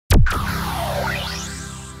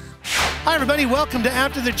Hi, everybody. Welcome to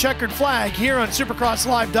After the Checkered Flag here on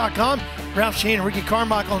SupercrossLive.com. Ralph, Sheheen, and Ricky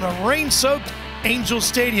Carmichael in a rain-soaked Angel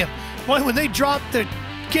Stadium. Boy, when they dropped the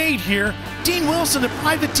gate here, Dean Wilson, the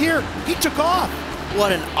privateer, he took off.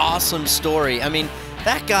 What an awesome story. I mean,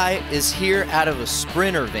 that guy is here out of a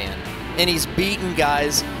Sprinter van, and he's beating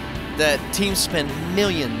guys that teams spend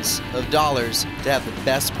millions of dollars to have the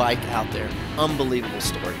best bike out there. Unbelievable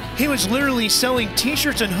story. He was literally selling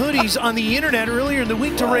t-shirts and hoodies on the internet earlier in the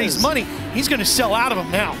week to raise money. He's going to sell out of them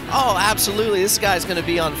now. Oh, absolutely. This guy's going to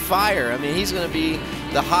be on fire. I mean, he's going to be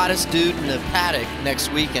the hottest dude in the paddock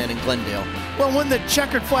next weekend in Glendale. Well, when the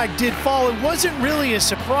checkered flag did fall, it wasn't really a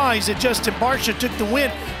surprise that Justin Barcia took the win.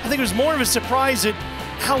 I think it was more of a surprise at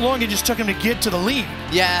how long it just took him to get to the lead.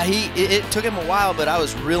 Yeah, it took him a while, but I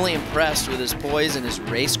was really impressed with his poise and his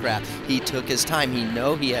racecraft. He took his time. He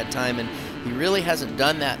knew he had time, and he really hasn't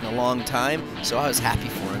done that in a long time, so I was happy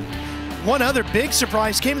for him. One other big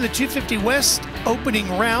surprise came in the 250 West opening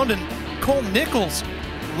round, and Colt Nichols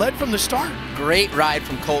led from the start. Great ride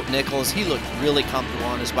from Colt Nichols. He looked really comfortable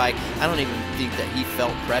on his bike. I don't even think that he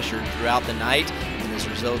felt pressured throughout the night, and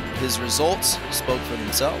his results spoke for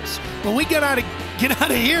themselves. Well, we get out of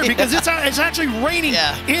here because it's actually raining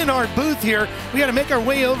in our booth here. We got to make our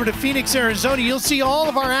way over to Phoenix, Arizona. You'll see all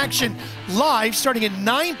of our action live starting at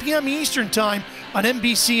 9 p.m. Eastern time on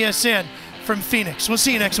NBCSN from Phoenix. We'll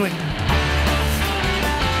see you next week.